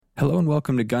Hello and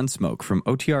welcome to Gunsmoke from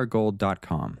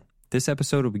OTRGold.com. This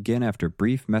episode will begin after a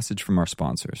brief message from our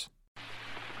sponsors.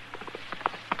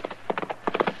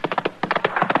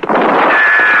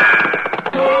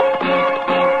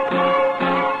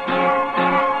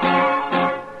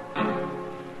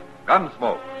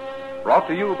 Gunsmoke, brought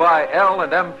to you by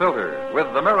L&M Filters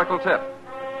with the miracle tip.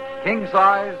 King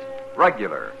size,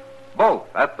 regular, both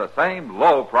at the same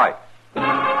low price.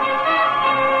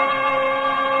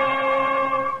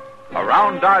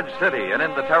 Around Dodge City and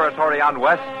in the territory on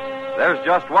West, there's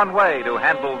just one way to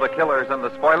handle the killers and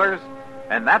the spoilers,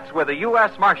 and that's with a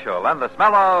U.S. Marshal and the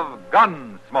smell of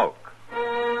gun smoke.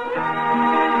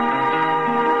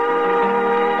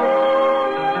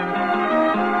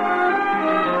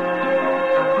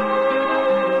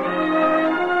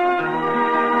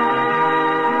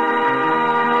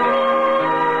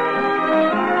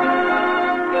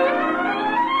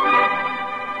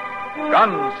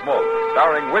 Gunsmoke,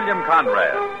 starring William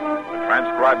Conrad, a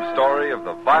transcribed story of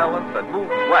the violence that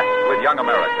moved west with young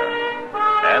America,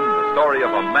 and the story of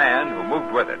a man who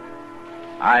moved with it.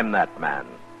 I'm that man,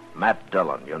 Matt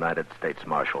Dillon, United States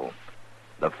Marshal.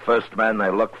 The first man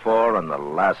they look for and the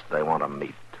last they want to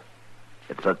meet.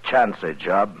 It's a chancy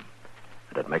job,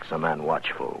 and it makes a man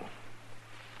watchful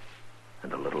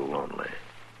and a little lonely.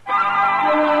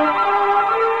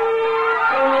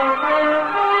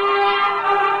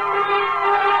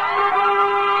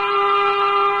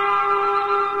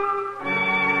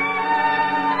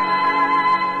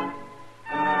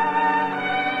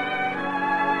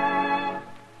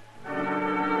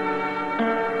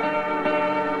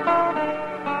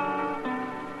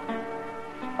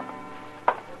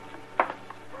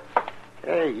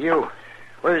 Hey, you.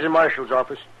 Where's the marshal's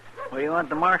office? What do you want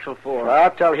the marshal for? Well,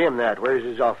 I'll tell him that. Where's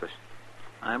his office?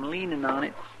 I'm leaning on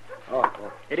it.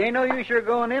 Oh. It ain't no use you're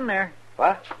going in there.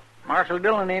 What? Marshal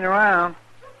Dillon ain't around.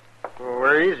 Well,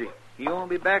 where is he? He won't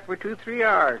be back for 2-3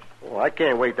 hours. Oh, I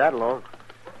can't wait that long.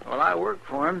 Well, I work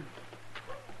for him.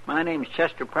 My name's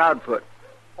Chester Proudfoot.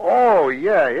 Oh,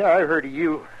 yeah, I heard of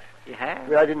you. You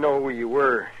have? I didn't know who you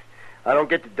were. I don't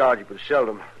get to Dodge but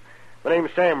seldom. My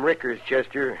name's Sam Rickers,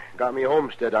 Chester. Got me a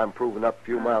homestead I'm proving up a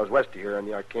few miles west of here on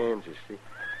the Arkansas, see?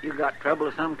 You got trouble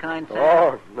of some kind, Sam?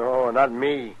 Oh, no, not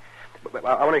me. But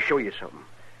I want to show you something.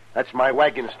 That's my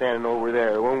wagon standing over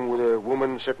there, the one with a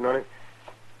woman sitting on it.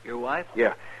 Your wife?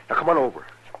 Yeah. Now, come on over.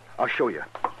 I'll show you.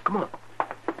 Come on.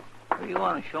 What do you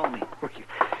want to show me?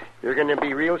 You're going to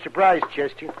be real surprised,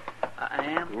 Chester. I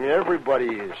am? Everybody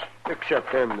is,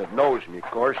 except them that knows me, of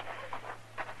course.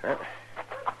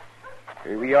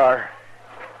 Here we are.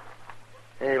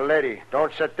 Hey, lady,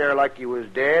 don't sit there like you was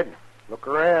dead. Look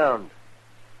around.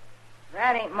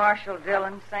 That ain't Marshal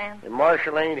Dillon, Sam. The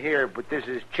marshal ain't here, but this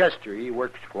is Chester. He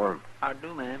works for him. How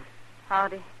do, ma'am?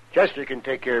 Howdy. Chester can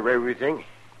take care of everything.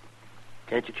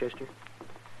 Can't you, Chester?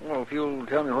 Well, if you'll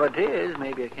tell me what it is,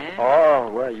 maybe I can.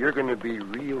 Oh, well, you're going to be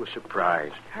real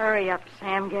surprised. Hurry up,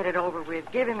 Sam. Get it over with.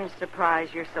 Give him his surprise.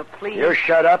 You're so pleased. You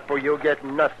shut up or you'll get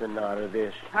nothing out of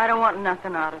this. I don't want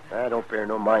nothing out of it. I don't bear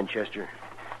no mind, Chester.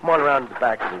 Come on around to the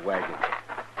back of the wagon.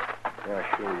 I'll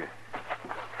show you.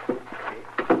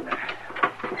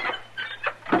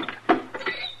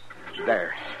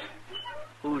 There.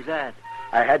 Who's that?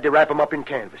 I had to wrap him up in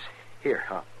canvas. Here,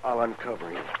 I'll uncover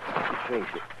him. Face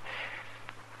it.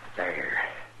 There.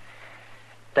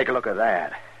 Take a look at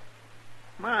that.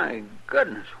 My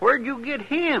goodness, where'd you get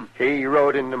him? He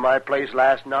rode into my place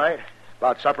last night,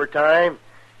 about supper time.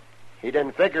 He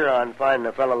didn't figure on finding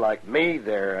a fellow like me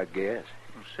there, I guess.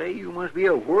 Say, you must be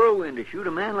a whirlwind to shoot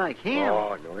a man like him.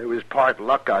 Oh, no, it was part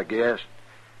luck, I guess.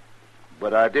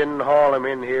 But I didn't haul him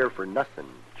in here for nothing,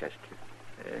 Chester.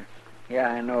 Yeah,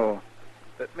 I know.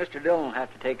 But Mr. Dillon will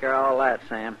have to take care of all that,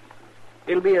 Sam.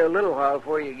 It'll be a little while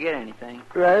before you get anything.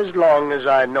 As long as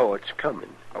I know it's coming.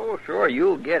 Oh, sure,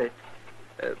 you'll get it.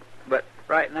 But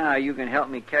right now, you can help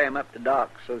me carry him up to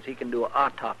Doc so he can do an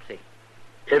autopsy.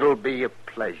 It'll be a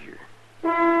pleasure.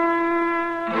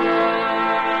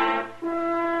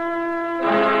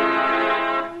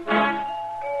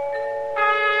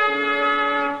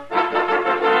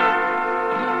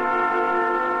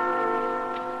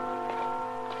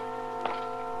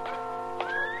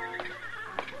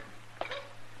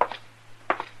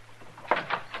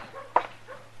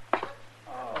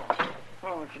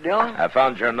 Dillon? I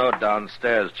found your note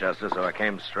downstairs, Chester, so I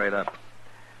came straight up.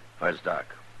 Where's Doc?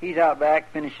 He's out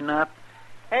back finishing up.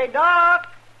 Hey,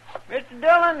 Doc! Mr.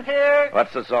 Dillon's here.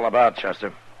 What's this all about,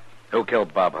 Chester? Who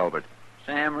killed Bob Hulbert?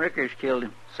 Sam Rickers killed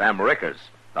him. Sam Rickers,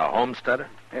 the homesteader?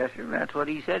 Yes, sir. That's what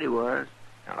he said he was.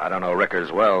 Well, I don't know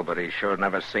Rickers well, but he sure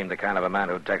never seemed the kind of a man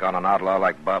who'd take on an outlaw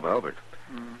like Bob Hulbert.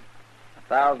 I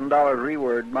 $1,000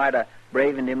 reward might have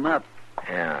bravened him up.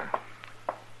 Yeah.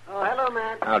 Oh, hello,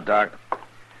 Matt. Oh, Doc.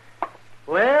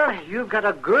 Well, you've got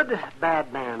a good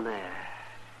bad man there.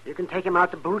 You can take him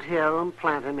out to Boot Hill and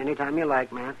plant him anytime you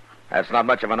like, Matt. That's not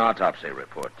much of an autopsy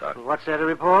report, Doc. What's there to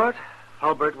report?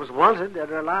 Hulbert was wanted,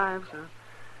 dead or alive, so...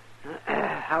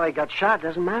 how he got shot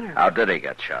doesn't matter. How did he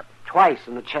get shot? Twice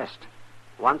in the chest.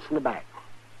 Once in the back.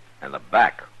 In the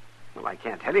back? Well, I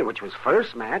can't tell you which was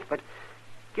first, Matt, but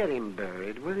get him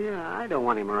buried, will you? I don't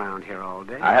want him around here all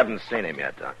day. I haven't seen him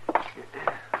yet, Doc.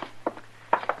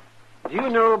 Do you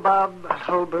know Bob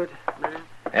Hulbert, Matt?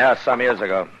 Yeah, some years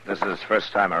ago. This is his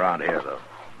first time around here, though.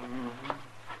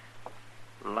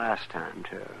 Mm-hmm. Last time,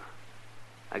 too.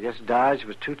 I guess Dodge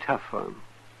was too tough for him.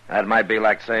 That might be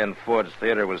like saying Ford's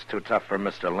Theater was too tough for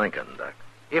Mr. Lincoln, Doc.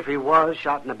 If he was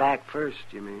shot in the back first,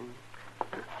 you mean?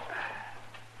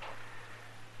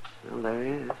 Well, there he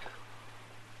is.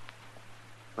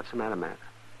 What's the matter, Matt?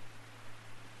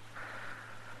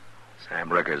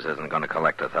 Sam Rickers isn't going to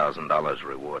collect $1,000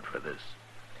 reward for this.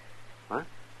 What?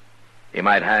 He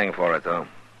might hang for it, though.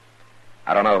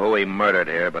 I don't know who he murdered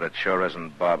here, but it sure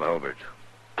isn't Bob Hulbert.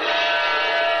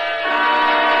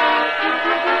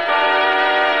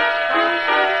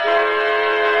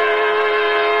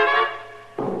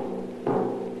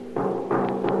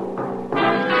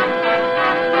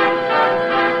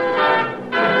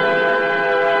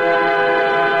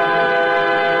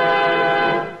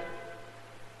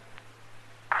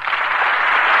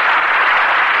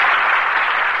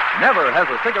 Never has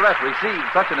a cigarette received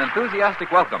such an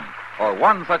enthusiastic welcome, or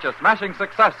won such a smashing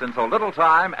success in so little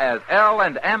time as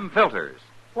L&M filters.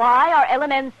 Why are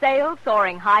L&M sales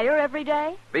soaring higher every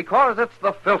day? Because it's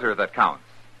the filter that counts.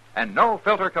 And no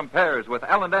filter compares with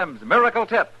L&M's Miracle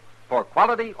Tip for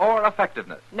quality or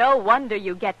effectiveness. No wonder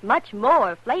you get much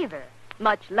more flavor,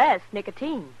 much less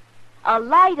nicotine. A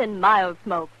light and mild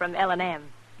smoke from L&M.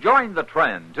 Join the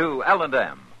trend to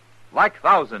L&M. Like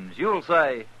thousands, you'll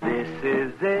say, "This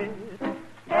is it,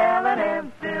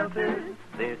 L&M filters,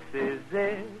 this is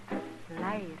it.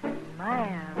 Light and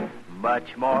mild.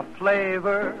 Much more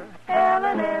flavor,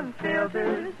 L&M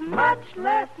filters, much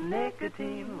less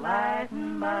nicotine, light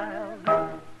and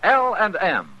mild."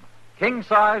 L&M, king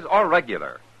size or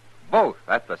regular, both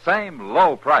at the same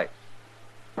low price.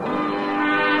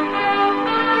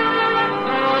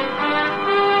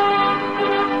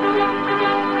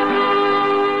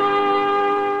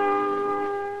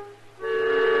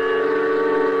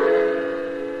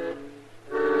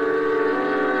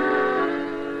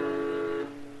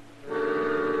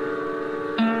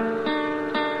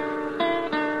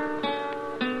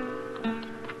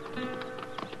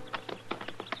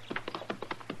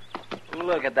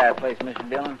 Look at that place, Mr.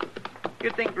 Dillon.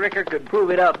 You'd think Ricker could prove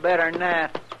it up better than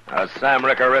that. Sam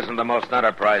Ricker isn't the most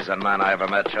enterprising man I ever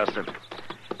met, Chester.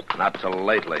 Not till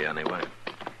lately, anyway.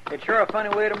 It's sure a funny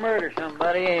way to murder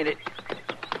somebody, ain't it?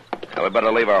 Now, we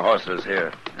better leave our horses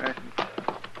here. Right.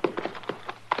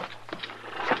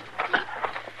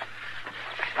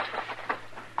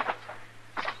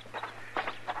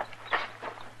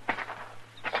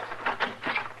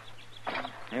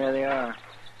 There they are.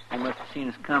 They must have seen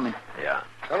us coming. Yeah.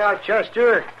 Hello,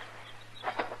 Chester.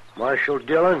 Marshal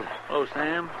Dillon. Hello,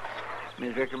 Sam.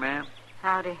 Miss Ricker, ma'am.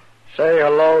 Howdy. Say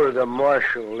hello to the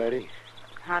marshal, Letty.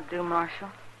 How do, Marshal?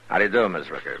 How do you do, Miss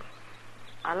Ricker?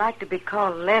 I like to be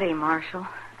called Letty, Marshal.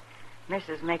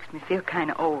 Mrs. makes me feel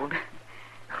kind of old.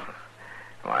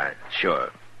 Why, sure.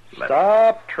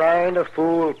 Stop trying to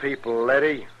fool people,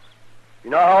 Letty. You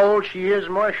know how old she is,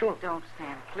 Marshal? Don't,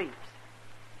 Sam, please.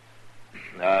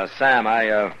 Sam,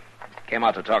 I came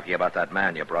out to talk to you about that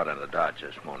man you brought into Dodge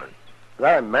this morning.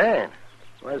 That man?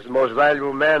 Well, that's the most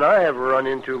valuable man I ever run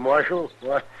into, Marshal.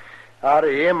 Well, out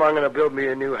of him, I'm going to build me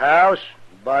a new house,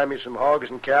 buy me some hogs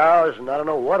and cows, and I don't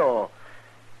know what all.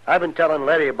 I've been telling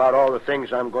Letty about all the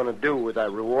things I'm going to do with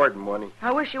that reward money.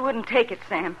 I wish you wouldn't take it,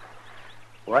 Sam.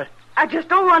 What? I just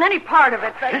don't want any part of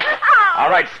it. All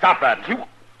right, stop that.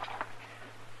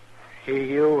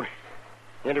 You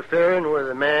interfering with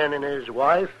a man and his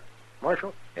wife,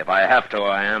 Marshal? If I have to,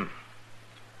 I am.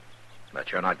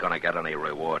 But you're not going to get any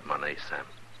reward money, Sam.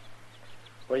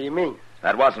 What do you mean?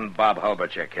 That wasn't Bob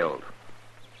Hulbert you killed.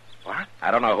 What?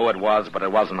 I don't know who it was, but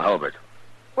it wasn't Hulbert.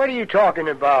 What are you talking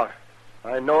about?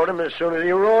 I knowed him as soon as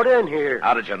he rode in here.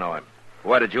 How did you know him?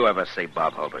 Where did you ever see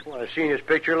Bob Hulbert? Well, I seen his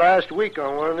picture last week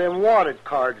on one of them wanted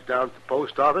cards down at the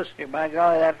post office. Hey, by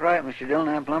golly, that's right, Mr. Dillon.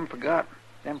 I plumb forgot.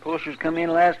 Them posters come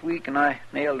in last week, and I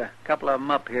nailed a couple of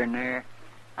them up here and there.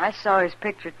 I saw his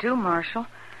picture, too, Marshal.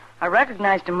 I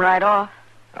recognized him right off.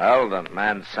 Well, the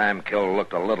man Sam killed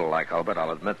looked a little like Hulbert, I'll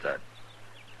admit that.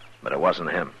 But it wasn't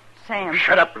him. Sam.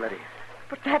 Shut up, Letty.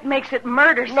 But that makes it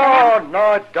murder, No, Sam.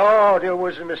 no, it don't. It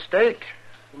was a mistake.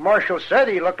 The marshal said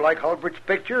he looked like Hulbert's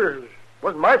picture. It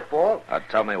wasn't my fault.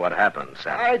 Tell me what happened,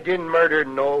 Sam. I didn't murder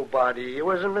nobody. It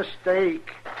was a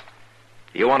mistake.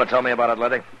 You want to tell me about it,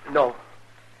 Letty? No.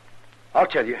 I'll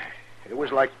tell you. It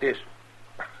was like this.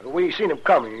 We seen him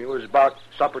coming. It was about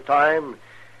supper time.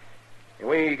 And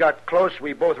when he got close,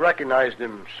 we both recognized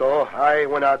him. So I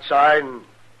went outside and,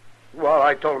 well,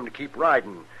 I told him to keep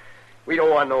riding. We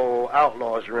don't want no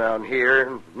outlaws around here.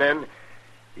 And then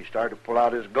he started to pull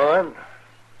out his gun.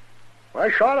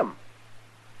 I shot him.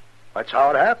 That's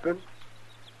how it happened.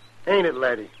 Ain't it,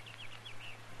 Letty?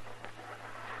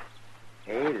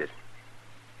 Ain't it?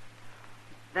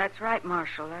 That's right,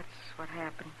 Marshal. That's what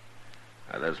happened.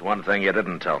 There's one thing you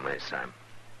didn't tell me, Sam.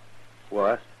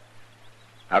 What?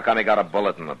 How come he got a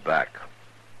bullet in the back?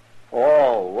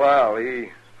 Oh, well, he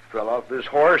fell off his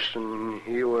horse and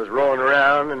he was rolling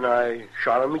around and I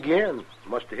shot him again.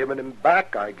 Must have hit him in the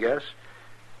back, I guess.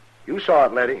 You saw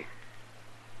it, Letty.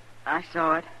 I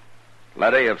saw it.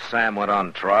 Letty, if Sam went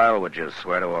on trial, would you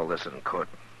swear to all this in court?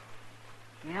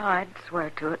 Yeah, I'd swear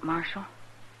to it, Marshal.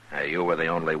 You were the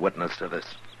only witness to this.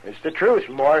 It's the truth,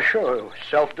 Marshal.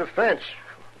 Self-defense.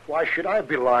 Why should I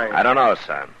be lying? I don't know,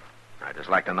 Sam. I'd just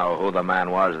like to know who the man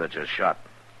was that you shot.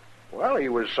 Well, he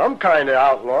was some kind of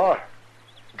outlaw.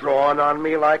 Drawing on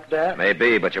me like that?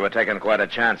 Maybe, but you were taking quite a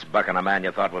chance bucking a man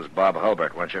you thought was Bob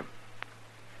Hulbert, weren't you?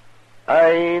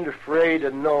 I ain't afraid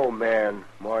of no man,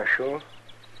 Marshal.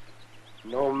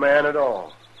 No man at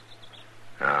all.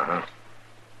 Uh-huh.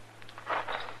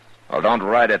 Well, don't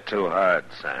ride it too hard,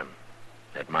 Sam.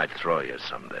 It might throw you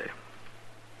someday.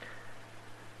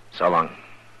 So long.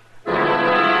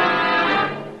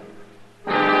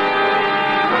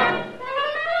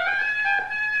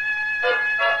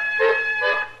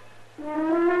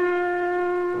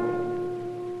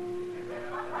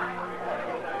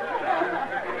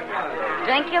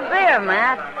 Drink your beer,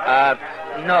 Matt.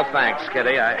 No thanks,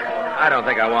 Kitty. I don't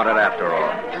think I want it after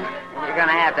all. You're going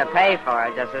to have to pay for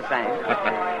it just the same.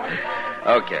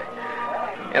 Okay.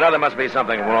 You know, there must be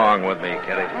something wrong with me,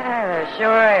 Kitty. Yeah, there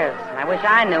sure is. I wish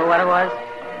I knew what it was.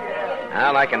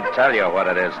 Well, I can tell you what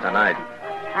it is tonight.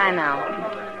 I know.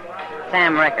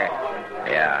 Sam Rickard.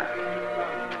 Yeah.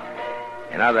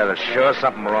 You know, there's sure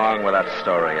something wrong with that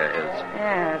story of his.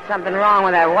 Yeah, there's something wrong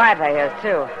with that wife of his,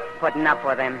 too. Putting up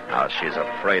with him. Oh, she's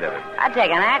afraid of him. I'd take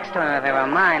an axe to him if he were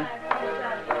mine.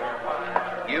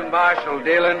 You Marshal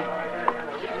Dillon?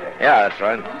 Yeah, that's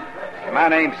right. My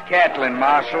name's Catlin,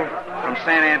 Marshal, from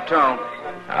San Antone.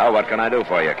 Oh, what can I do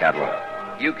for you, Catlin?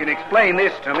 You can explain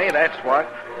this to me, that's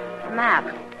what. The map.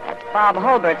 That's Bob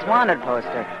Hulbert's wanted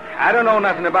poster. I don't know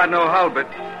nothing about no Hulbert,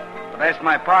 but that's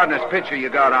my partner's picture you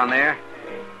got on there.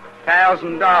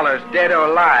 $1,000, dead or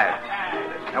alive.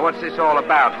 Now, what's this all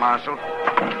about, Marshal?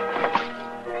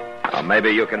 Well, maybe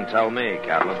you can tell me,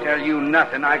 Catlin. Tell you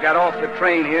nothing. I got off the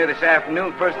train here this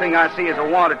afternoon. First thing I see is a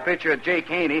wanted picture of Jake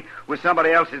Haney with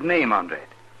somebody else's name under it.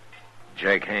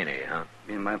 Jake Haney, huh?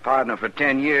 Been my partner for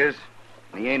 10 years,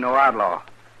 and he ain't no outlaw.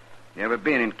 Never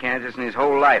been in Kansas in his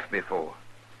whole life before.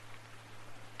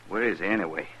 Where is he,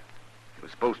 anyway? He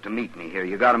was supposed to meet me here.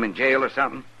 You got him in jail or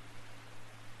something?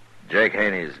 Jake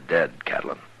Haney's dead,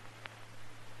 Catlin.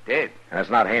 Dead? That's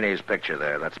not Haney's picture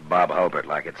there. That's Bob Hulbert,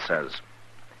 like it says.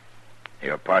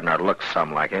 Your partner looks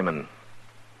some like him, and,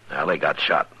 well, he got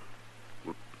shot.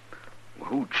 Well,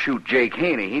 who'd shoot Jake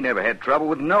Haney? He never had trouble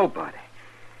with nobody.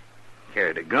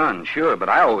 Carried a gun, sure, but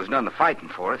I always done the fighting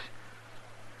for us.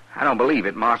 I don't believe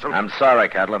it, Marshal. I'm sorry,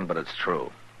 Catlin, but it's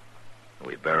true.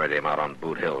 We buried him out on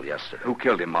Boot Hill yesterday. Who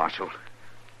killed him, Marshal?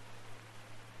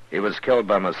 He was killed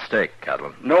by mistake,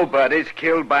 Catlin. Nobody's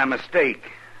killed by mistake.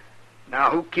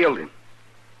 Now, who killed him?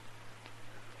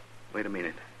 Wait a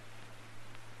minute.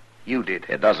 You did.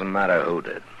 It doesn't matter who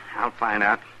did. I'll find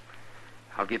out.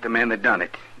 I'll get the man that done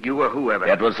it. You or whoever.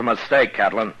 It was a mistake,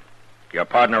 Catlin. Your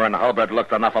partner and Hulbert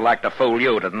looked enough alike to fool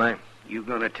you, didn't they? You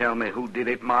gonna tell me who did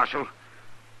it, Marshal?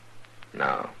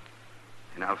 No.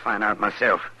 And I'll find out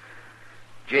myself.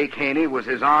 Jake Haney was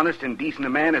as honest and decent a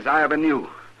man as I ever knew.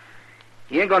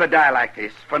 He ain't gonna die like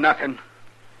this, for nothing.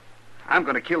 I'm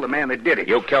gonna kill the man that did it.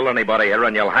 You kill anybody here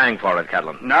and you'll hang for it,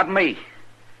 Catlin. Not me.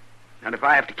 Not if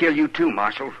I have to kill you too,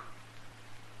 Marshal.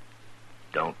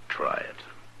 Don't try it.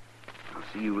 I'll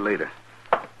see you later.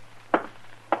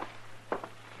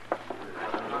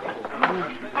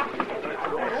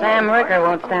 Sam Rickard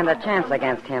won't stand a chance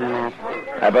against him, Matt.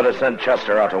 I better send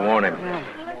Chester out to warn him.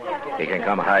 Yeah. He can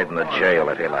come hide in the jail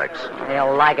if he likes.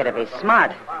 He'll like it if he's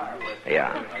smart.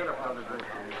 Yeah.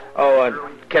 Oh,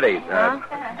 Kitty,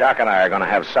 Doc and I are going to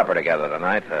have supper together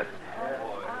tonight.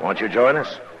 Won't you join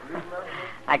us?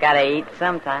 I gotta eat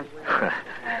sometime.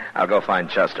 I'll go find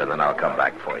Chester, then I'll come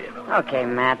back for you. Okay,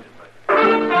 Matt.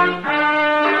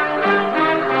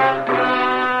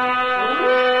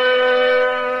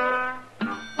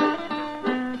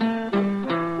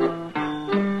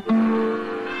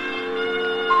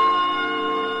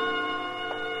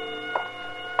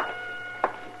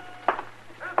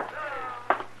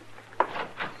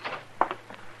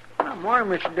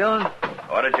 Morning, Mr. Dillon.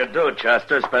 What did you do,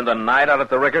 Chester? Spend the night out at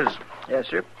the Rickers? Yes,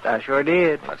 sir. I sure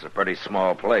did. That's a pretty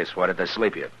small place. Why did they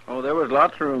sleep you? Oh, there was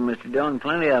lots of room, Mr. Dillon.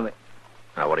 Plenty of it.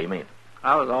 Now, what do you mean?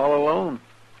 I was all alone.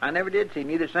 I never did see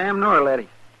neither Sam nor Letty.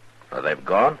 Well, they've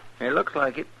gone? It looks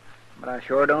like it, but I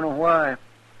sure don't know why.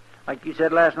 Like you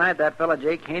said last night, that fella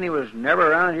Jake Haney was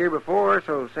never around here before,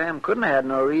 so Sam couldn't have had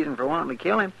no reason for wanting to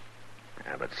kill him.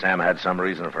 Yeah, but Sam had some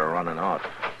reason for running off.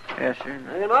 Yes, sir.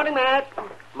 Good morning, Matt.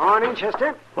 Morning,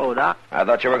 Chester. Hello, Doc. I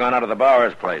thought you were going out to the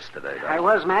Bowers place today, Doc. I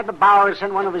was, Matt, but Bowers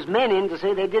sent one of his men in to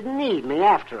say they didn't need me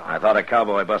after all. I thought a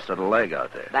cowboy busted a leg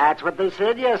out there. That's what they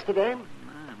said yesterday.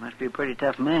 Must be a pretty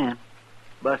tough man.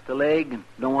 Bust a leg and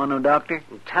don't want no doctor?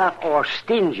 Tough or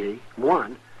stingy,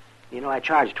 one. You know, I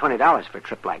charge $20 for a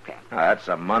trip like that. Oh, that's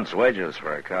a month's wages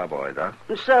for a cowboy, Doc.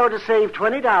 So to save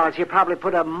 $20, he'll probably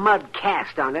put a mud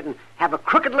cast on it and have a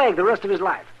crooked leg the rest of his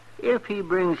life. If he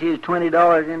brings his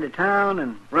 $20 into town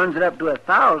and runs it up to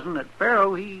 $1,000 at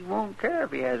Faro, he won't care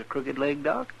if he has a crooked leg,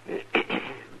 Doc.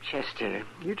 Chester,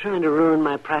 you trying to ruin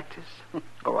my practice?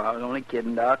 Oh, I was only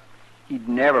kidding, Doc. He'd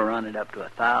never run it up to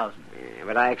 $1,000. Yeah,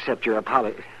 but I accept your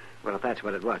apology. Well, if that's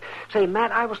what it was. Say,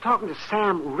 Matt, I was talking to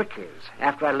Sam Rickers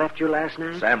after I left you last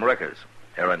night. Sam Rickers,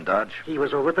 here in Dodge? He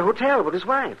was over at the hotel with his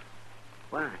wife.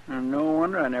 Why? No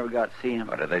wonder I never got to see him.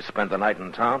 Or did they spend the night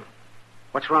in town?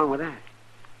 What's wrong with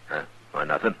that? Why,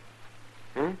 nothing.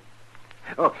 Huh?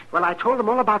 Oh, well, I told them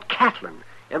all about Catlin.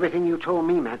 Everything you told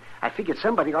me, Matt. I figured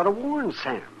somebody ought to warn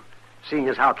Sam, seeing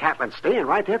as how Catlin's staying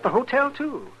right there at the hotel,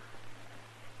 too.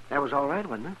 That was all right,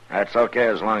 wasn't it? That's okay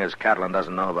as long as Catlin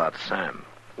doesn't know about Sam.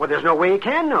 Well, there's no way he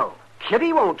can know.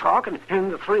 Kitty won't talk, and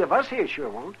the three of us here sure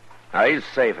won't. Now, he's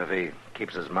safe if he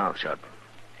keeps his mouth shut.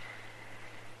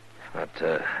 But,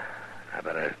 I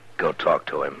better go talk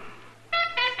to him.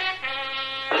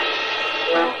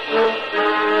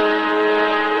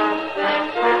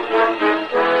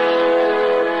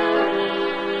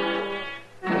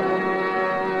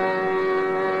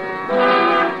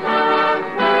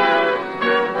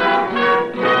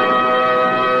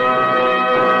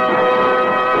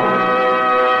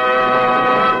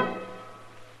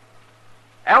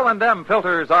 L&M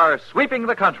filters are sweeping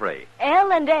the country.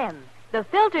 L&M, the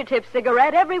filter tip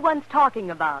cigarette everyone's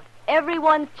talking about,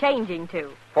 everyone's changing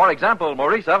to. For example,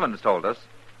 Maurice Evans told us,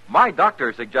 my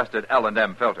doctor suggested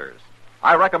L&M filters.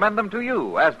 I recommend them to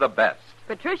you as the best.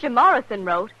 Patricia Morrison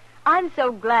wrote, I'm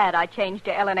so glad I changed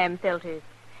to L&M filters,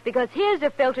 because here's a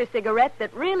filter cigarette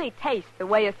that really tastes the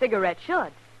way a cigarette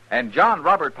should. And John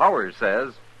Robert Powers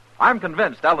says, I'm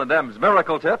convinced L&M's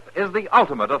Miracle Tip is the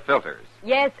ultimate of filters.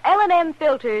 Yes, L&M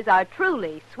filters are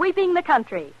truly sweeping the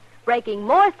country, breaking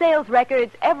more sales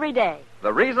records every day.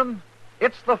 The reason?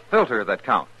 It's the filter that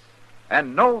counts.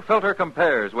 And no filter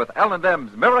compares with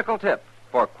L&M's Miracle Tip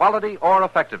for quality or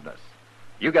effectiveness.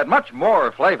 You get much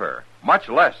more flavor, much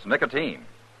less nicotine.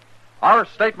 Our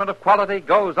statement of quality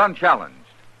goes unchallenged.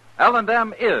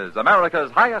 L&M is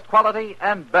America's highest quality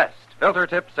and best filter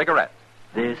tip cigarette.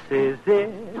 This is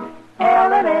it,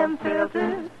 L&M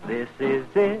filters. This is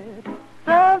it,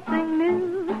 something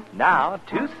new. Now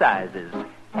 2 sizes,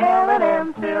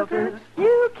 L&M filters.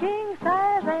 You king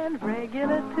size and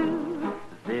regular too.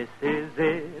 This is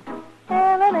it,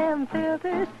 L&M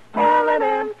filters.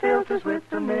 L&M filters with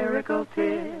the miracle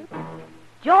tip.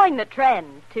 Join the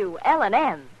trend to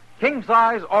L&M. King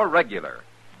size or regular,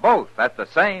 both at the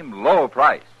same low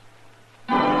price.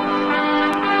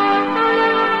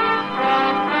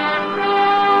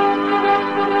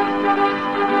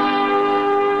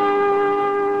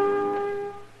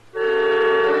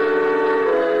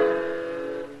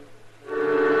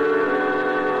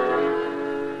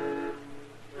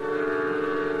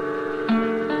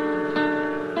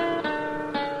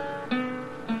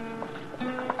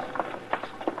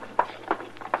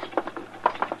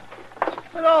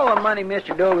 Money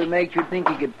Mr. Dobie makes, you'd think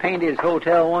he could paint his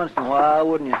hotel once in a while,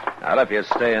 wouldn't you? Well, if you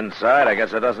stay inside, I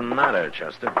guess it doesn't matter,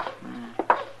 Chester.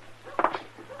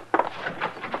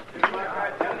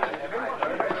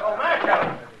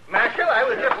 Marshal, I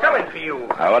was just coming for you.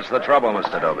 What's the trouble,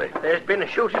 Mr. Dobie? There's been a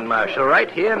shooting, Marshal, right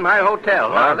here in my hotel.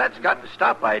 What? Now, that's got to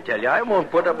stop, I tell you. I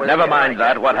won't put up with Never it mind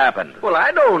like that. What happened? Well,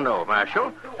 I don't know,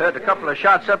 Marshal. Heard a couple of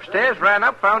shots upstairs, ran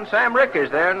up, found Sam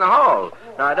Rickers there in the hall.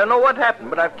 Now, I don't know what happened,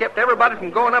 but I've kept everybody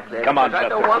from going up there. Come on, because I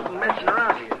don't Chester. want them messing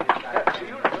around here.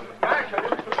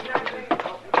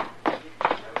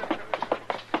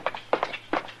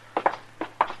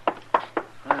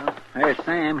 Well, there's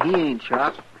Sam. He ain't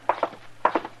shocked.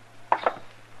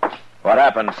 What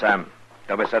happened, Sam?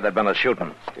 Toby said there'd been a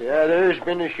shooting. Yeah, there's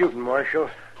been a shooting, Marshal.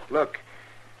 Look,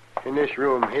 in this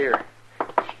room here.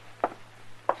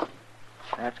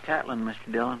 That's Catlin,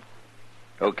 Mr. Dillon.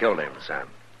 Who killed him, Sam?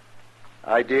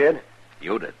 I did.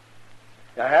 You did.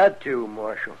 I had to,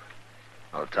 Marshal.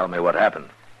 Well, tell me what happened.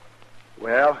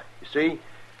 Well, you see,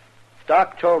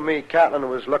 Doc told me Catlin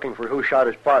was looking for who shot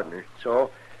his partner,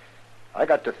 so I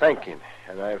got to thinking,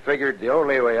 and I figured the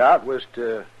only way out was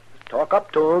to talk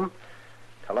up to him,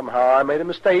 tell him how I made a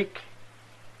mistake.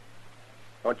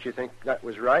 Don't you think that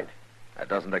was right? That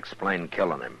doesn't explain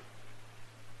killing him.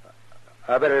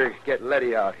 I better get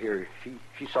Letty out here.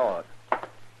 She saw it.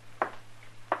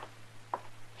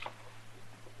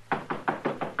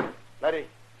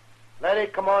 Letty,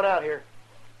 come on out here.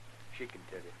 She can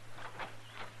tell you.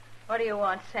 What do you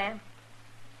want, Sam?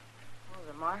 Oh,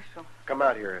 the marshal. Come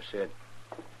out here, I said.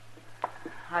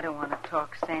 I don't want to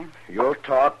talk, Sam. You'll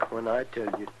talk when I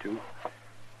tell you to.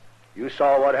 You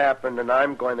saw what happened, and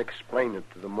I'm going to explain it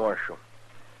to the marshal.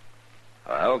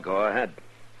 Well, go ahead.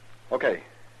 Okay.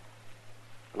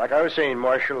 Like I was saying,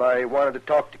 Marshal, I wanted to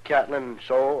talk to Catlin,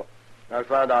 so I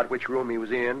found out which room he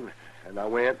was in, and I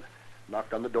went,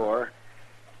 knocked on the door,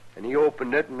 and he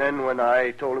opened it, and then when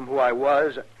I told him who I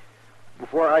was,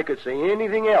 before I could say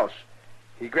anything else,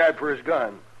 he grabbed for his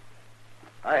gun.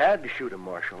 I had to shoot him,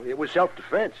 Marshal. It was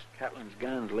self-defense. Catlin's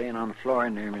gun's laying on the floor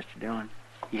in there, Mr. Dillon.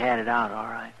 He had it out, all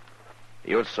right.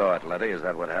 You saw it, Letty. Is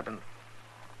that what happened?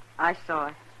 I saw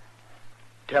it.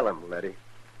 Tell him, Letty.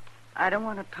 I don't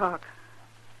want to talk.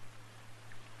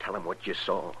 Tell him what you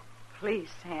saw. Please,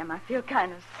 Sam. I feel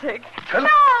kind of sick. Tell- No,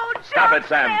 Stop don't, it,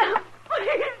 Sam.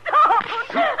 Please don't.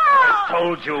 I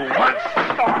told you once.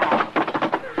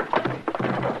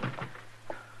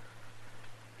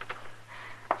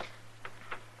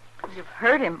 You've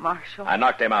hurt him, Marshal. I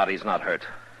knocked him out. He's not hurt.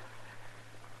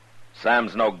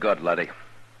 Sam's no good, Letty.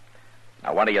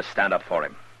 Now, why don't you stand up for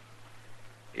him?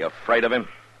 You afraid of him?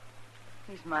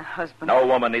 He's my husband. No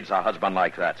woman needs a husband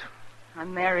like that. I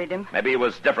married him. Maybe he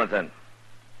was different then.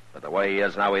 But the way he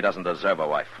is now, he doesn't deserve a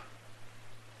wife.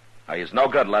 Now, he's no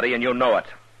good, Letty, and you know it.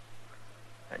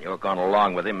 And you're going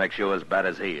along with him makes you as bad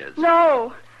as he is.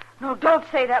 No. No, don't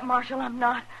say that, Marshal. I'm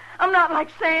not. I'm not like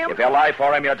Sam. If you lie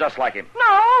for him, you're just like him.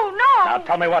 No. Now,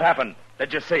 tell me what happened.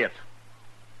 Did you see it?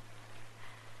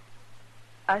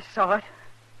 I saw it.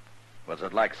 Was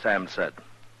it like Sam said?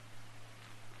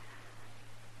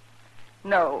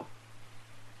 No.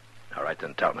 All right,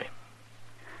 then tell me.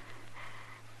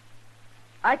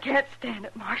 I can't stand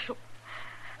it, Marshal.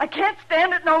 I can't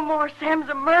stand it no more. Sam's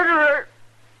a murderer.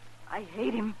 I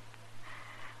hate him.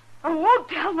 I won't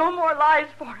tell no more lies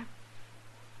for him.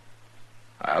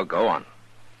 I'll go on.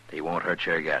 He won't hurt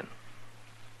you again.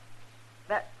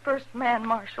 That first man,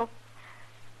 Marshal.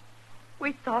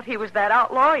 We thought he was that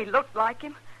outlaw. He looked like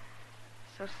him.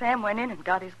 So Sam went in and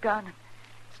got his gun and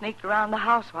sneaked around the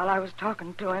house while I was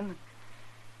talking to him.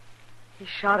 He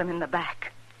shot him in the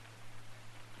back.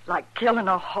 Like killing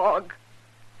a hog.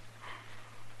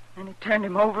 Then he turned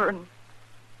him over and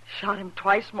shot him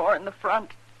twice more in the front.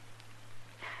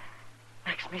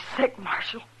 Makes me sick,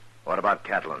 Marshal. What about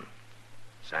Catlin?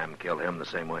 Sam killed him the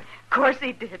same way? Of course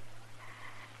he did.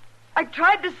 I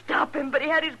tried to stop him, but he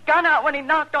had his gun out when he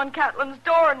knocked on Catlin's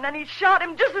door, and then he shot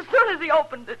him just as soon as he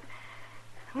opened it.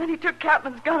 And then he took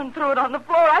Catlin's gun and threw it on the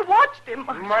floor. I watched him,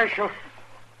 Marshal. Marshal,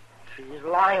 she's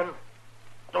lying.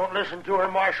 Don't listen to her,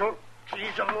 Marshal.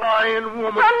 She's a lying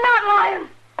woman. I'm not lying.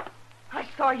 I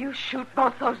saw you shoot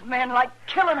both those men like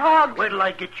killing hogs. Wait till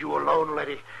I get you alone,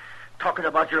 Letty. Talking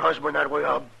about your husband that way,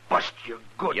 I'll bust you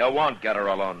good. You won't get her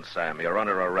alone, Sam. You're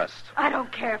under arrest. I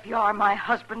don't care if you are my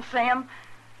husband, Sam.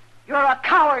 You're a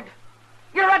coward.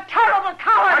 You're a terrible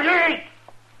coward. I ain't.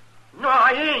 No,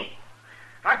 I ain't.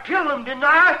 I killed him, didn't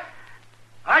I?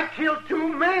 I killed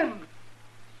 2 men.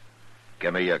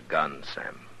 Give me your gun,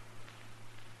 Sam.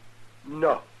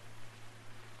 No.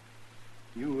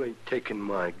 You ain't taking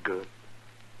my gun.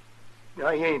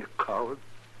 I ain't a coward.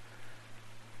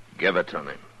 Give it to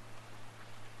me.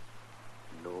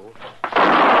 No.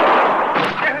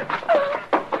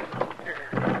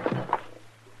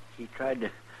 He tried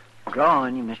to draw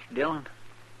on you, Mr. Dillon.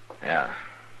 Yeah.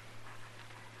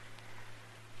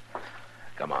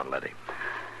 Come on, Letty.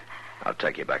 I'll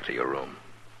take you back to your room.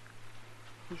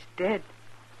 He's dead.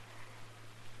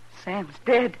 Sam's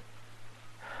dead.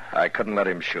 I couldn't let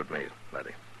him shoot me,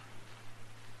 Letty.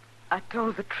 I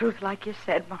told the truth like you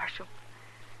said, Marshal.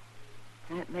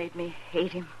 And it made me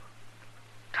hate him.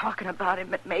 Talking about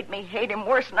him, it made me hate him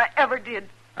worse than I ever did.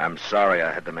 I'm sorry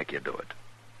I had to make you do it.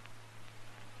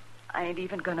 I ain't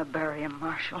even gonna bury him,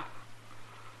 Marshal.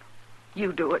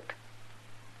 You do it.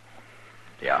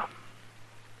 Yeah,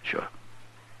 sure.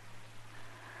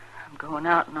 I'm going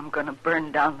out and I'm gonna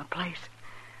burn down the place.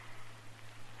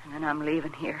 And then I'm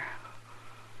leaving here.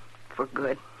 For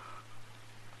good.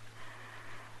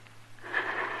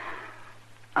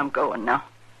 I'm going now.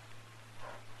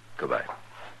 Goodbye,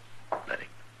 Letty.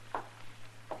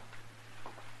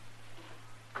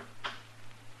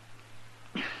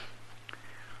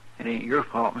 It ain't your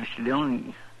fault, Mr.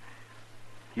 Dillon.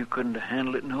 You couldn't have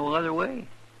handled it no other way.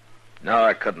 No,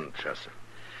 I couldn't, Chester.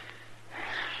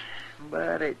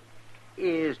 But it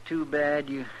is too bad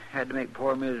you had to make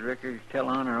poor Miss Rickard tell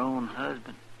on her own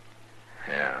husband.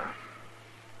 Yeah.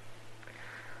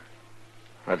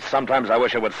 But sometimes I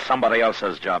wish it was somebody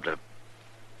else's job to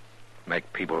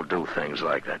make people do things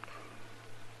like that.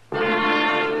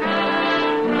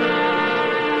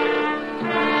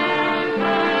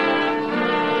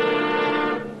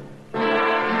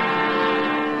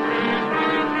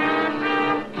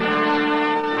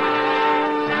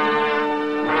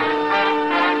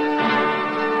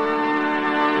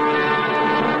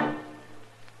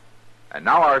 And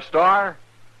now our star,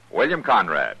 William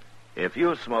Conrad. If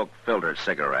you smoke filtered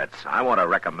cigarettes, I want to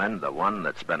recommend the one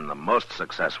that's been the most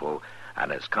successful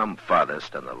and has come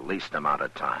farthest in the least amount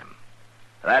of time.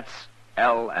 That's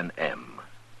L&M.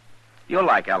 You'll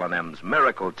like L&M's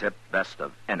Miracle Tip best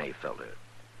of any filter.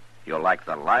 You'll like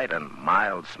the light and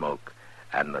mild smoke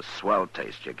and the swell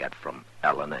taste you get from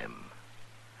L&M.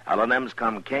 L&M's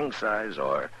come king size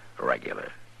or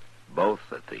regular, both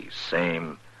at the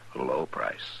same low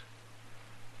price.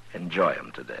 Enjoy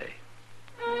them today.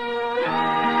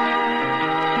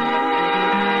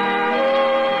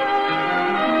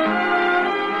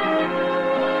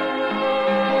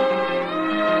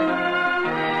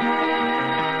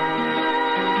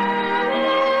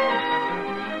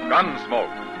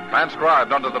 Gunsmoke,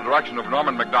 transcribed under the direction of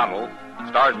Norman MacDonald,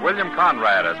 stars William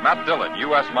Conrad as Matt Dillon,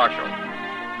 U.S. Marshal.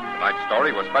 Tonight's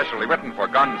story was specially written for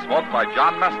Gunsmoke by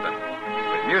John Meston,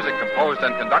 with music composed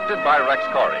and conducted by Rex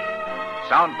Corey.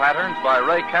 Sound patterns by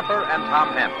Ray Kemper and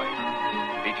Tom Hanley.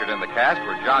 Featured in the cast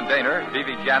were John Daner,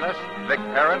 Vivi Janis, Vic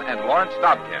Perrin, and Lawrence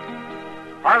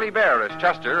Dobkin. Harley Bear as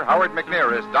Chester, Howard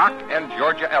McNear as Doc, and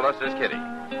Georgia Ellis as Kitty.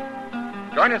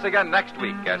 Join us again next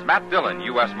week as Matt Dillon,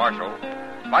 U.S. Marshal,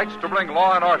 fights to bring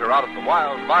law and order out of the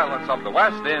wild violence of the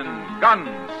West in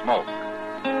Gunsmoke.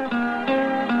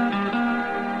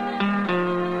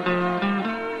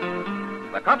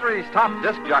 The country's top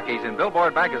disc jockeys in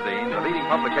Billboard magazine, the leading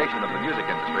publication of the music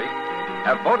industry,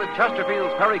 have voted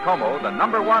Chesterfield's Perry Como the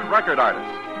 #1 record artist.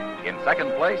 In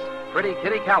second place, Pretty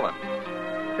Kitty Callan.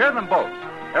 Hear them both,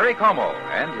 Perry Como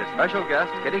and his special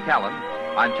guest, Kitty Callan,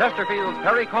 on Chesterfield's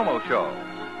Perry Como Show.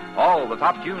 All the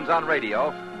top tunes on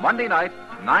radio, Monday night,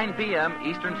 9 p.m.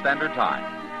 Eastern Standard Time.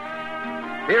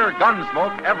 Hear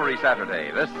Gunsmoke every Saturday,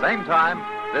 this same time,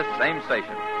 this same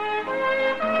station.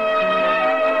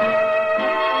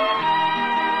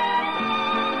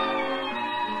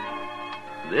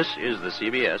 This is the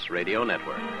CBS Radio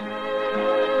Network.